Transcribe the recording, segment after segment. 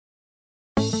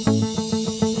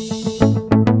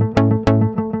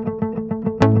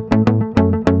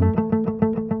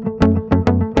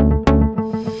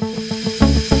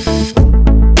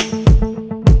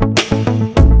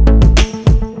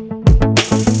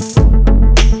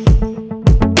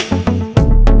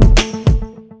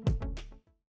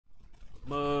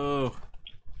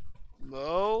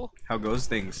those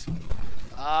things?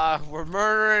 We're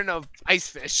murdering a ice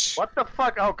fish. What the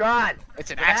fuck? Oh god.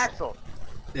 It's an Axel.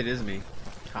 It is me.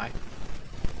 Hi.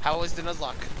 How was the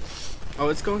Nuzlocke? Oh,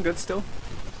 it's going good still.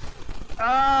 Oh,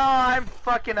 I'm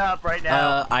fucking up right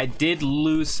now. I did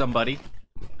lose somebody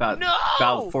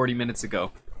about 40 minutes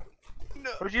ago.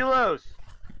 No. Who'd you lose?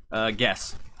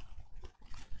 Guess.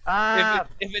 If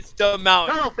it's the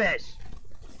mountain. Cuttlefish.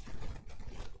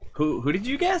 Who did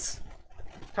you guess?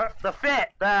 The fit.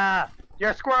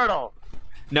 Your Squirtle.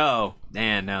 No.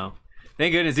 No.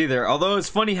 Thank goodness either. Although it's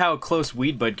funny how close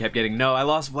Weedbud kept getting. No, I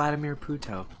lost Vladimir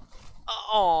Puto.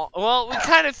 Oh, well, we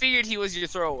kind of figured he was your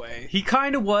throwaway. He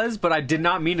kind of was, but I did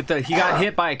not mean it. He got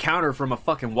hit by a counter from a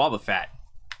fucking Wobufet.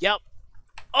 Yep.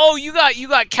 Oh, you got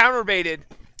counterbaited.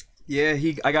 Yeah,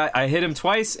 I hit him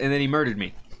twice, and then he murdered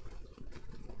me.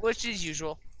 Which is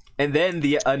usual. And then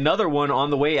another one on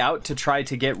the way out to try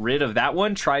to get rid of that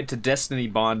one tried to Destiny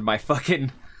Bond my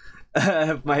fucking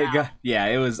guy. Yeah,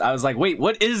 I was like, wait,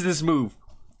 what is this move?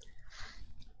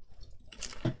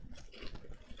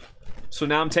 So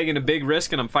now I'm taking a big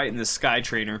risk and I'm fighting this Sky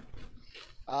Trainer.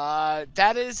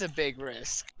 That is a big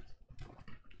risk.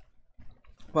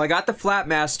 Well, I got the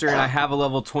Flatmaster and I have a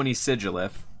level 20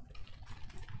 Sigilif.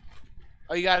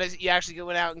 Oh, you actually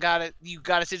went out and got it. You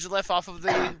got a Sigilif off of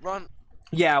the run.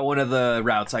 Yeah, one of the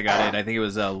routes I got it. I think it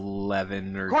was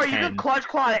 11 or Corey, 10. you can clutch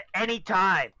claw at any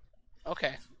time.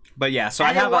 Okay. But yeah, so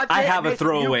I have a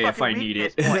throwaway if I need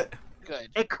it. Good.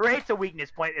 It creates a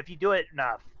weakness point if you do it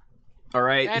enough. All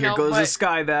right, here goes a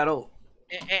Sky battle.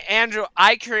 Andrew,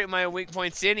 I create my weak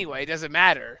points anyway. It doesn't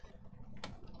matter.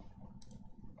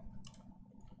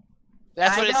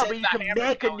 That's what it says. But you can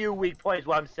make a new weak point is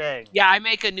what I'm saying. Yeah, I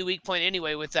make a new weak point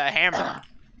anyway with a hammer.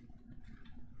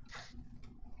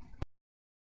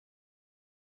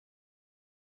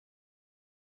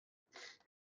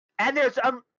 And there's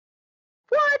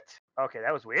what? Okay,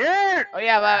 that was weird. Oh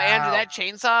yeah, well, Andrew, that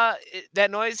chainsaw,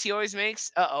 that noise he always makes.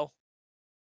 Uh-oh.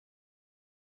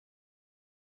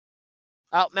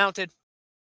 Mounted.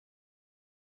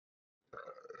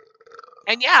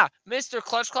 And yeah, Mr.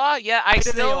 Clutch Claw, yeah,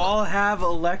 They all have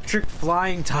electric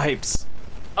flying types.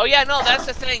 Oh yeah, no, that's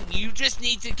the thing. You just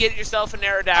need to get yourself an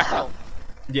Aerodactyl.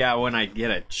 Yeah, when I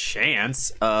get a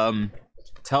chance.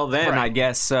 Till then, I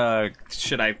guess,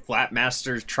 should I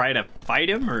Flatmaster try to fight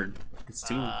him, or it's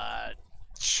too...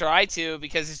 Try to,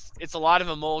 because it's a lot of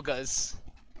Emolgas.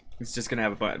 It's just gonna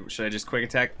have a button. Should I just quick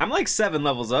attack? I'm like 7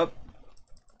 levels up.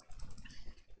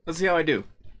 Let's see how I do.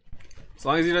 As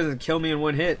long as he doesn't kill me in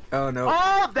one hit. Oh, no.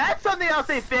 Oh, that's something else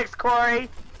they fixed, Corey.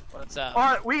 What's up?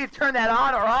 Or we can turn that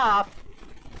on or off.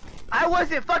 I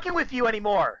wasn't fucking with you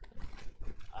anymore.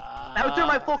 I was doing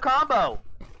my full combo.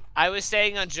 I was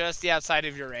staying on just the outside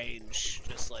of your range,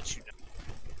 just to let you know.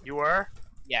 You were?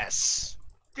 Yes.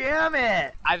 Damn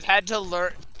it. I've had to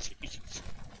learn...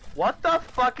 What the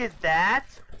fuck is that?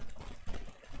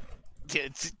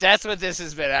 That's what this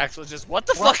has been, Axel. Just, what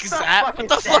the fuck is that? What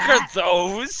the fuck are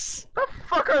those? What the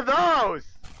fuck are those?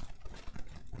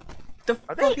 The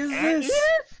fuck is this?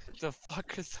 The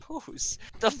fuck are those?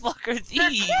 The fuck are They're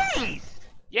these? keys.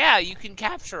 Yeah, you can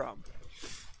capture them.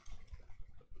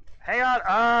 Hang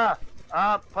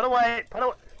on, put away.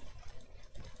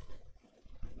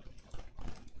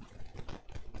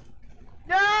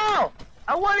 No!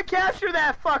 I want to capture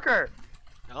that fucker!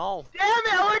 No. Damn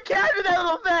it, I want to capture that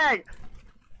little thing!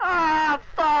 Ah,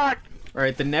 fuck!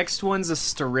 Alright, the next one's a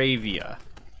Staravia.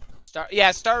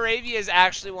 Staravia is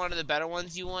actually one of the better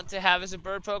ones you want to have as a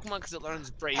bird Pokemon because it learns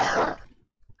Brave Bird.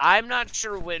 I'm not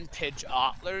sure when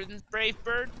Pidgeot learns Brave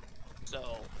Bird,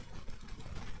 so...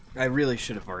 I really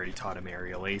should have already taught him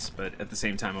Aerial Ace, but at the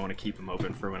same time I want to keep him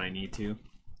open for when I need to.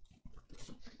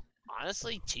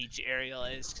 Honestly, teach Aerial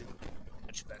Ace because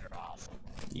much better off.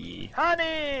 Yeah.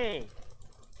 Honey!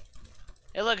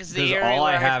 Hey, look, it's the area all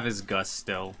where I have is Gust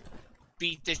still.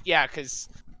 Beat this, yeah, because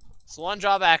it's one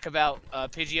drawback about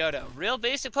Pidgeotto. Real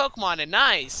basic Pokemon and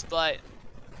nice, but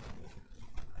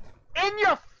In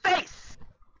your face!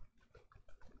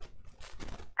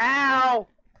 Ow!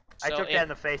 I So took that in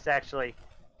the face, actually.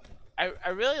 I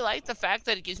really like the fact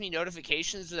that it gives me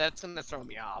notifications, but that's gonna throw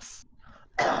me off.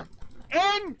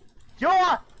 In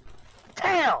your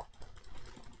tail!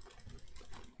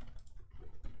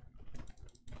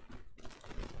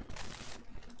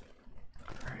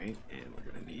 Alright, and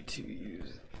we're gonna need to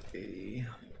use a...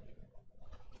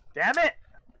 Damn it!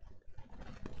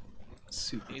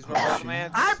 Super These potion.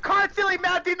 Pokemon. I'm constantly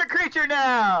mounting the creature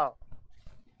now!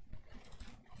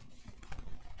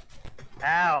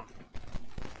 Ow.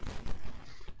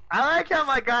 I like how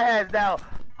my guy has now.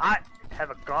 I have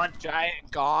a gun.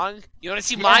 Giant gong. You want to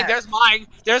see Yeah. mine? There's mine.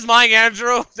 There's mine,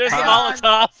 Andrew. There's the Hang on.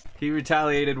 Molotov. He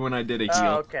retaliated when I did a heal.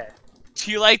 Oh, okay.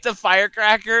 Do you like the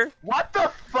firecracker? What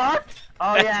the fuck?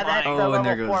 Oh That's yeah, that's mine. the Oh, and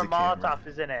there level goes 4 the camera. Molotov,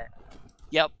 isn't it?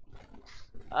 Yep.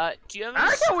 Do you have any... I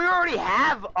thought we already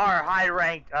have our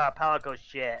high-ranked Palico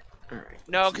shit. Alright.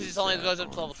 No, let's 'cause use it only that goes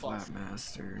up to on level 12.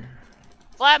 Flatmaster.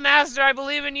 Flatmaster, I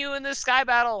believe in you in this sky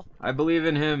battle. I believe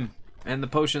in him and the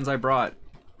potions I brought.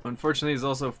 Unfortunately, he's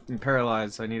also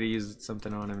paralyzed, so I need to use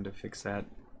something on him to fix that.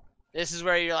 This is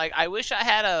where you're like, I wish I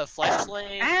had a flesh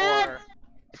flame or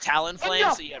a talon flame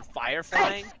so you had fire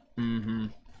flying. Mm-hmm.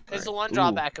 There's the one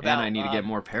drawback about... And I need to get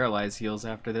more paralyzed heals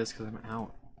after this because I'm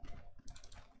out.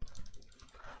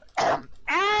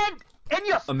 And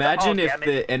you. Imagine oh, if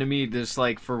the enemy, just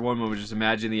like for one moment, just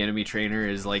imagine the enemy trainer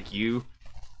is like you.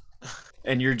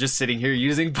 And you're just sitting here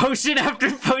using potion after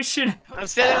potion. I'm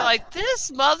sitting there like, this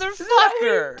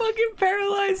motherfucker! Fucking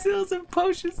paralyzed heals and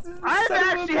potions. I've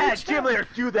actually had gym leader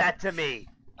do that to me.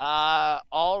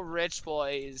 All rich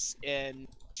boys in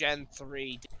Gen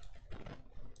 3.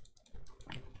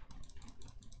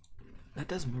 That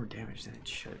does more damage than it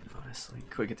should, honestly.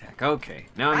 Quick attack. Okay,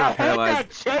 now I'm I not hate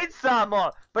paralyzed. that chainsaw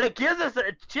more, but it gives us a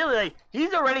agility.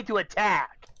 He's ready to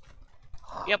attack.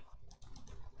 Yep.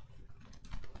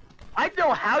 I don't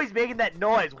know how he's making that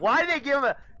noise. Why did they give him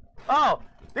a... Oh,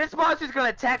 this monster's gonna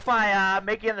attack by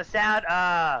making the sound,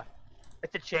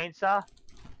 it's a chainsaw.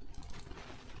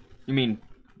 You mean...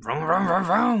 Vroom, vroom, vroom,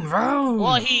 vroom, vroom.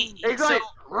 Well, he's It's so, like...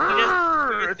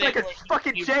 does It's like a where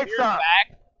fucking he chainsaw. rears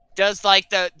back, does like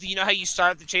you know how you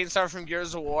start the chainsaw from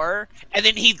Gears of War, and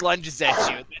then he lunges at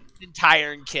you, the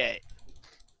entire kit.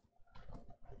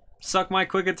 Suck my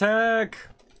quick attack!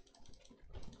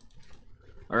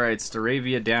 Alright,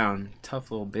 Staravia down. Tough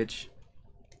little bitch.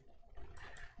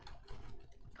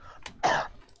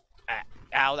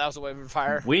 Ow, that was a wave of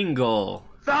fire. Wingull.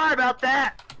 Sorry about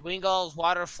that. Wingull's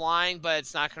water flying, but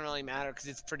it's not gonna really matter because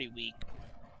it's pretty weak.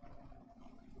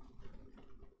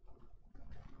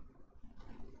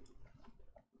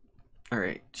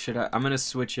 Alright, I'm gonna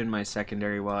switch in my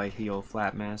secondary while I heal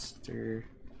Flatmaster.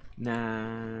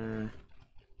 Nah.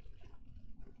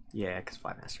 Yeah, because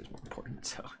Flatmaster is more important,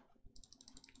 so.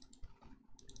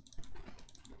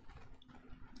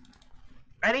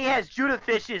 And he has Judith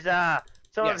Fish's,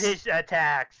 some of his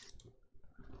attacks.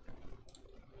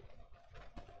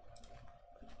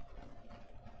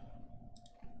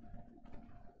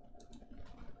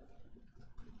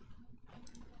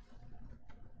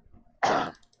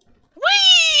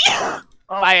 Oh.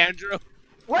 Bye, Andrew.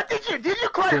 What did you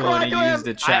clutch Cool, claw and to he him? used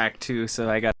a track too, so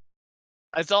I got.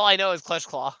 That's all I know is Clutch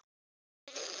Claw.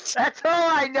 That's all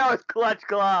I know is clutch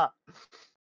claw.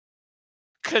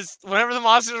 Because whenever the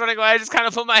monster's running away, I just kind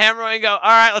of put my hammer away and go,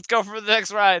 alright, let's go for the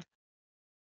next ride.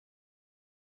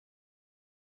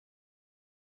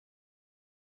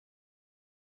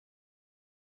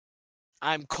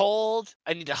 I'm cold.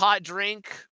 I need a hot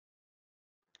drink.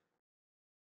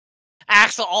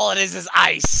 Axel, all it is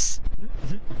ice.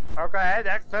 Okay,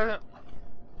 that doesn't.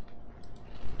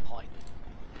 Oh,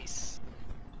 ice.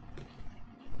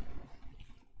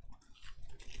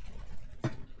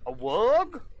 A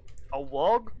wug? A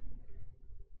wug?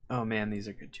 Oh man, these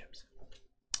are good chips.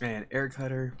 And air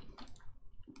cutter.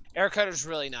 Air cutter's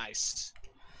really nice.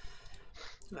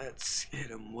 Let's hit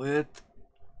him with.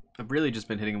 I've really just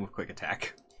been hitting him with quick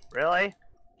attack. Really?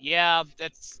 Yeah,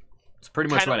 that's. It's pretty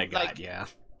much Kinda what I got. like- Yeah.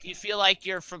 You feel like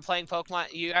you're from playing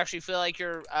Pokemon. You actually feel like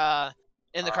you're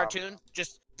in the cartoon.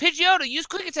 Just Pidgeotto, use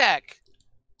quick attack.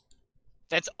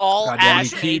 That's all God damn,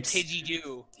 Ash he and keeps- Pidgey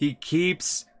do. He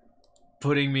keeps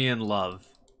putting me in love.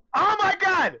 Oh my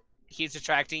god! He's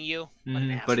attracting you. What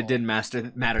an But it asshole.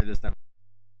 didn't matter this time.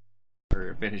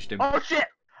 Or finished him. Oh shit!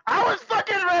 I was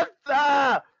fucking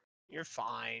with You're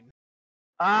fine.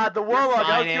 the warlock. I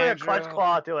fine, was doing a Andrew. clutch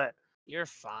claw to it. You're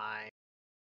fine.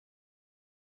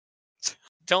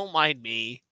 Don't mind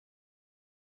me.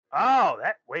 Oh,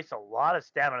 that wastes a lot of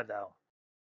stamina though.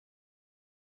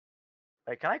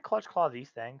 Wait, can I clutch claw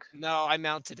these things? No, I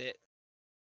mounted it.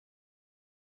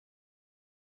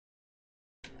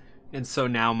 And so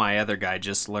now my other guy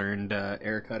just learned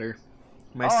air cutter.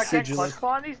 My Oh, I can't sigil clutch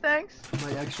claw on these things?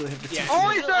 might actually have to Yeah.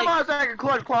 Only Is it sometimes I can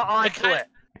clutch claw onto it.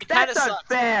 It kind That's of sucks.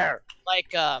 unfair. Like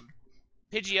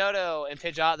Pidgeotto and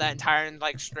Pidgeot, that entire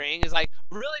like string is like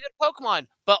really good Pokemon,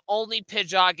 but only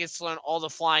Pidgeot gets to learn all the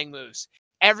flying moves.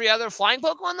 Every other flying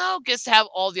Pokemon though gets to have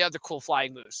all the other cool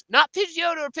flying moves. Not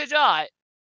Pidgeotto or Pidgeot.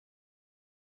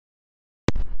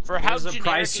 For how There's a generic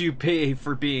price you pay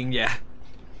for being, yeah.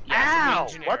 Ow!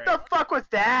 for being What generic. the fuck was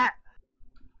that?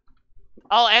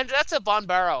 Oh, and that's a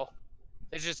Bonbaro.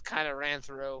 It just kind of ran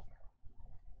through.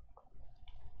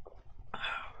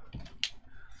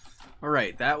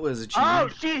 Alright, that was Oh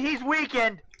achieved. shit, he's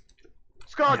weakened.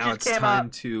 Skull Now just it's came time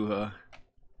up. to. God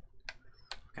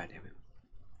damn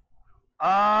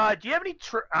it. Do you have any?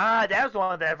 That was the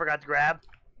one that I forgot to grab.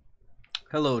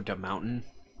 Hello, the mountain.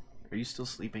 Are you still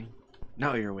sleeping?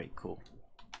 No, you're awake. Cool.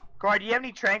 Corey, do you have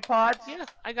any trank pods? Yeah,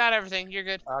 I got everything. You're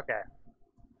good. Okay.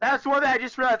 That's one that I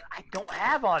just realized I don't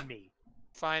have on me.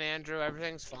 Fine, Andrew.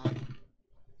 Everything's fine.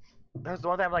 That was the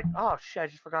one that I'm like, oh shit, I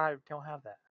just forgot I don't have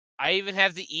that. I even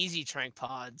have the easy trank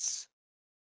pods.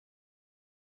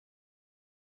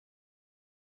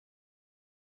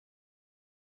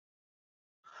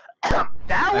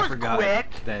 That was I forgot quick.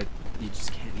 that you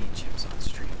just can't eat chips on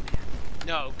stream, man.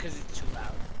 No, because it's too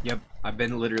loud. Yep, I've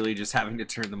been literally just having to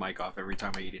turn the mic off every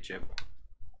time I eat a chip.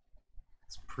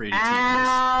 It's pretty tedious.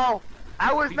 Ow!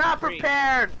 I was Be not free.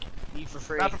 prepared. Eat for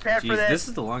free. Not prepared for Jeez, this. this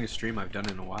is the longest stream I've done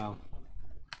in a while.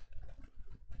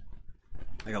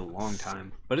 Like a long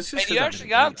time. But it's just And you 'cause I've actually been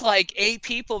got eating. like 8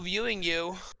 people viewing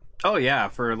you. Oh yeah,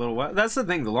 for a little while. That's the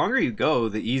thing. The longer you go,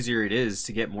 the easier it is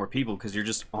to get more people because you're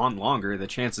just on longer. The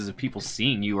chances of people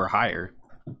seeing you are higher.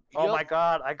 Oh Yup. my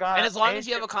god, I got. And as long as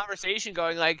you have a conversation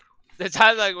going, like the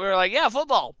time like we were like, yeah,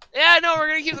 football. Yeah, no, we're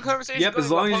gonna keep the conversation. Yep, going as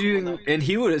long about as you Pokemon, though. and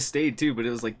he would have stayed too, but it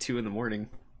was like 2 in the morning.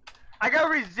 I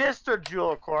got resistor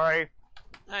jewel, Corey.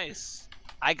 Nice.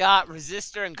 I got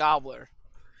resistor and gobbler.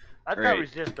 I got Alright.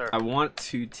 resistor. I want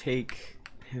to take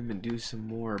him and do some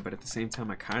more, but at the same time,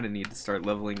 I kind of need to start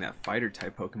leveling that fighter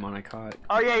type Pokemon I caught.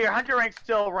 Oh yeah, your hunter rank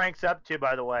still ranks up too,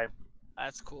 by the way.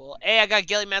 That's cool. Hey, I got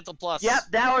Gilly Mantle Plus. Yep,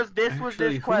 this was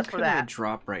Actually, this quest who for can I that.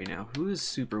 drop right now? Who is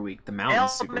super weak? The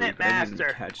mountain's super weak. Element But I didn't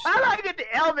Master. catch How do that. I get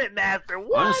the Element Master?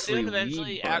 What? Honestly, Soon, eventually,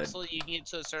 weed, bud. Axel, you can get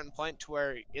to a certain point to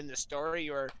where in the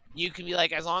story, you can be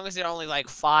like, as long as they're only like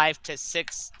 5 to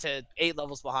 6 to 8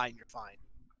 levels behind, you're fine.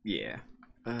 Yeah.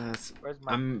 Where's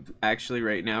my? I'm actually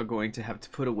right now going to have to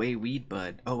put away Weed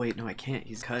Bud. Oh wait, no, I can't.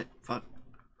 He's cut. Fuck.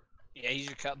 Yeah, he's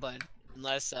your cut bud.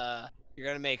 Unless you're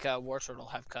gonna make War Turtle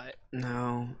have cut.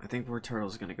 No, I think War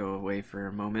Turtle's gonna go away for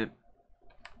a moment.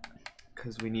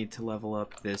 Because we need to level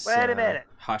up this Wait a minute.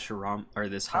 Hashiram or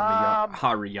this Um,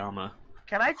 Hariyama.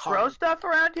 Can I throw stuff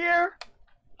around here?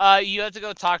 You have to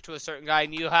go talk to a certain guy,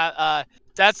 and you have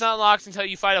that's not locked until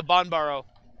you fight a Bonbaro.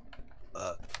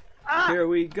 Ah! Here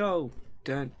we go.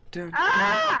 Dun, dun,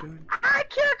 Ah! dun, dun. I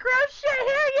can't grow shit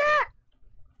here yet.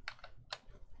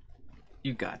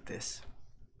 You got this.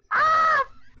 Ah!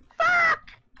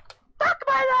 Fuck! Fuck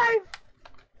my life!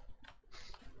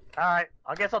 Alright,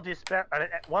 I guess I'll do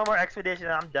one more expedition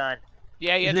and I'm done.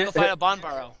 Yeah, you have to go fight a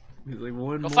Bonbaro. He's like,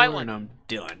 one Go more fight one. and I'm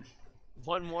done.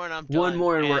 One more and I'm done. One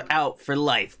more and we're out for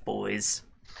life, boys.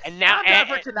 And now, I'm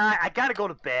done for tonight. I gotta go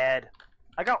to bed.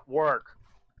 I got work.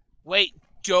 wait,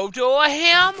 Jojo a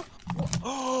ham?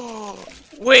 Oh,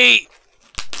 wait,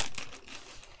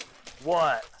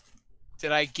 What?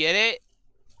 did I get it?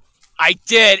 I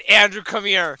did. Andrew, come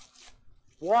here.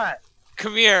 What?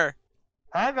 Come here.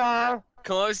 Hang on.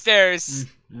 Come upstairs.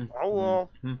 I will.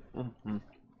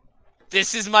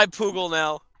 This is my Poogle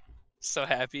now. So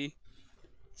happy.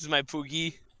 This is my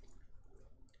Poogie.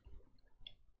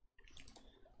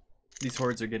 These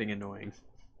hordes are getting annoying.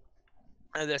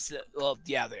 And this, well,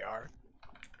 yeah, they are.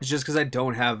 It's just because I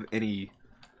don't have any.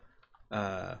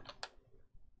 The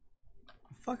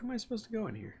fuck am I supposed to go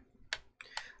in here?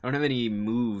 I don't have any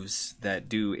moves that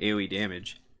do AoE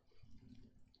damage.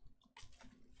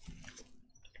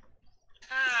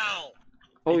 Ow!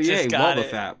 Oh I yay, just got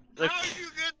it. Wobufet. Look, How'd you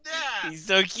get that? he's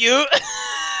so cute.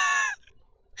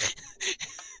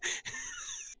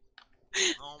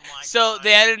 Oh my So god.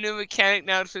 they added a new mechanic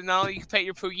now, so not only you can pet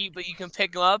your Poogie, but you can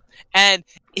pick him up, and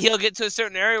he'll get to a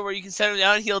certain area where you can set him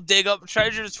down, and he'll dig up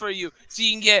treasures for you, so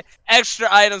you can get extra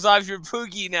items off your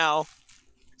Poogie now.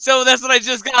 So that's what I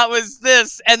just got was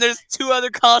this, and there's 2 other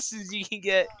costumes you can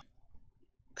get.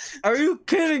 Are you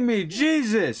kidding me?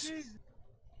 Jesus!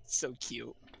 So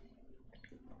cute.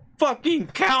 Fucking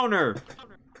counter!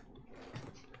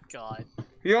 God.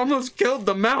 You almost killed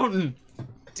the mountain!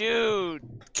 Dude,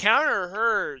 counter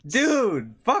hurts.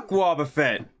 Dude! Fuck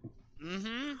Wobufet!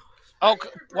 Mm-hmm. Oh,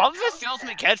 Wobbuffet's the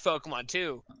ultimate catch Pokemon,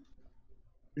 too.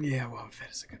 Yeah, Wobufet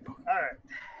is a good Pokemon.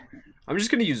 Alright. I'm just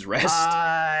gonna use rest.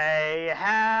 I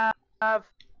have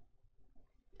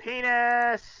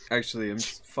penis. Actually, I'm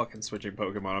just fucking switching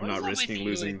Pokemon. I'm What is not up with risking you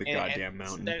losing the and goddamn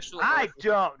mountain. sexual I orphans?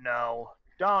 don't know.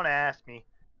 Don't ask me.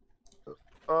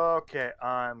 Okay,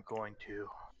 I'm going to.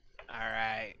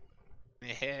 Alright.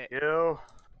 Hit You.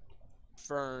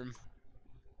 firm.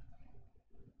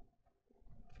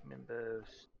 Nimbus.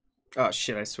 Oh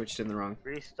shit, I switched in the wrong.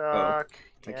 Restock.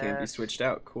 I can't be yes. switched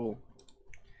out. Cool.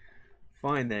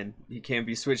 Fine then. He can't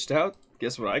be switched out?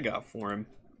 Guess what I got for him?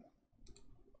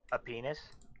 A penis.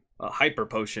 a hyper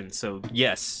potion. So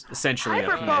yes, essentially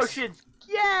Hyper a penis. potions!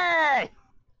 Yay!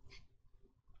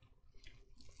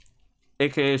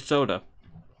 AKA soda.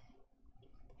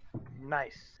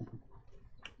 Nice.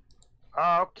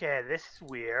 Okay, this is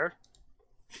weird.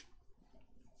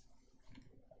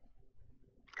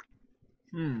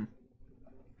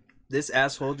 This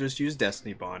asshole just used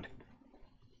Destiny Bond.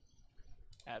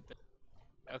 Epic.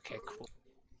 Okay, cool.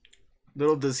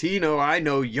 Little does he know, I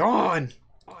know yawn.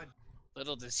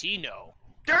 Little does he know.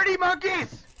 Dirty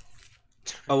monkeys!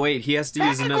 Oh wait, he has to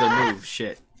use another move.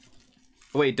 Shit.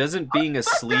 Oh, wait, doesn't being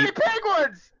asleep Dirty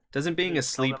penguins! doesn't being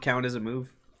asleep count as a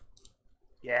move?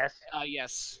 Yes.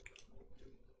 Yes.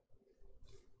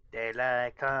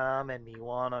 Daylight come and me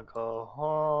wanna go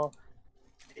home.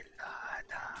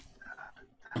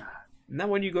 Isn't that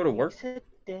when you go to work?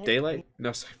 Daylight?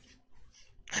 No,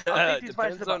 sorry.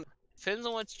 Depends on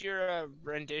what your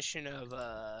rendition of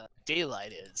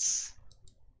daylight is.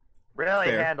 Really,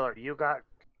 Fair. handler, you got.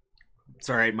 It's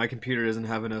alright, my computer doesn't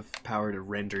have enough power to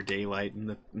render daylight in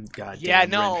the goddamn Yeah,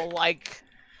 no, render. like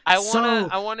I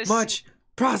wanna much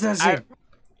processing.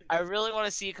 I really want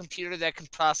to see a computer that can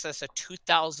process a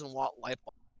 2,000 watt light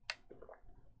bulb.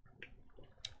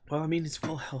 Well, I mean, it's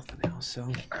full health now,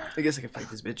 so I guess I can fight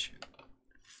this bitch.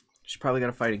 She's probably got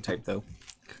a fighting type, though.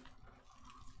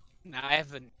 Now I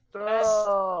haven't.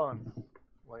 Stone.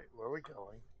 Wait, where are we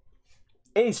going?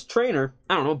 Ace Trainer?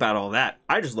 I don't know about all that.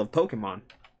 I just love Pokemon.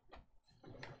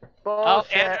 Oh,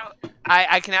 Bullshit. Andrew,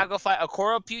 I can now go fight a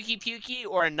Coral Pukey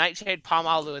or a Nightshade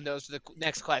Palmalu, and those are the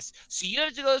next quests. So you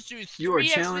have to go through 3 You are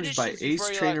challenged by expeditions Ace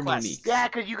before you Trainer unlock Monique. quests. Yeah,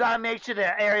 because you gotta make sure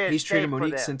the area is Ace Trainer safe for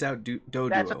Monique them. sent out Doduo.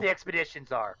 That's what the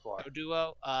expeditions are for.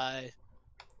 Duo.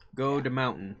 Go to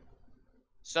mountain.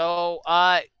 So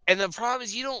and the problem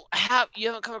is you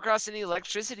haven't come across any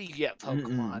electricity yet,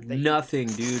 Pokemon. that you- Nothing,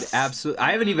 dude. Absolutely.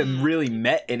 I haven't even really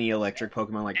met any electric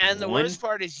Pokemon like And the one. worst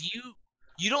part is you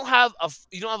don't have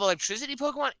electricity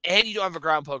Pokemon, and you don't have a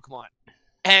ground Pokemon.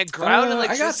 And ground I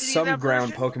electricity. got in some that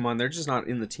ground version? Pokemon. They're just not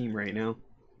in the team right now.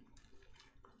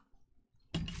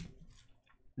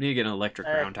 Need to get an electric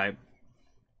ground type.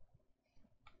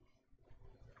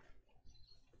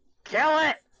 Kill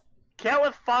it! Kill it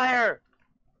with fire!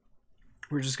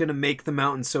 We're just gonna make the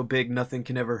mountain so big nothing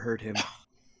can ever hurt him.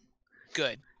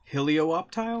 Good.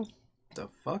 Helioptile? The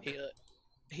fuck?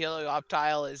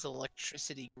 Helioptile is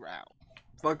electricity ground.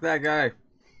 Fuck that guy.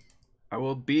 I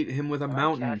will beat him with a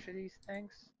mountain. Capture these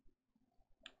things?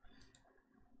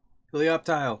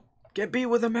 Helioptile, get beat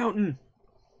with a mountain.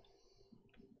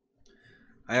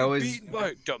 I always Beaten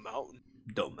by the mountain.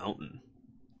 the mountain.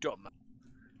 Dumb mountain.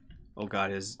 Oh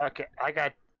god, his Okay, I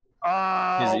got.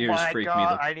 Oh ears my freak me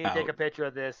god! the I need to take out. a picture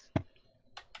of this.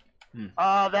 Hmm.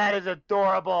 Oh, that is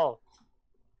adorable.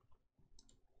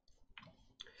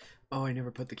 Oh, I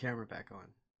never put the camera back on.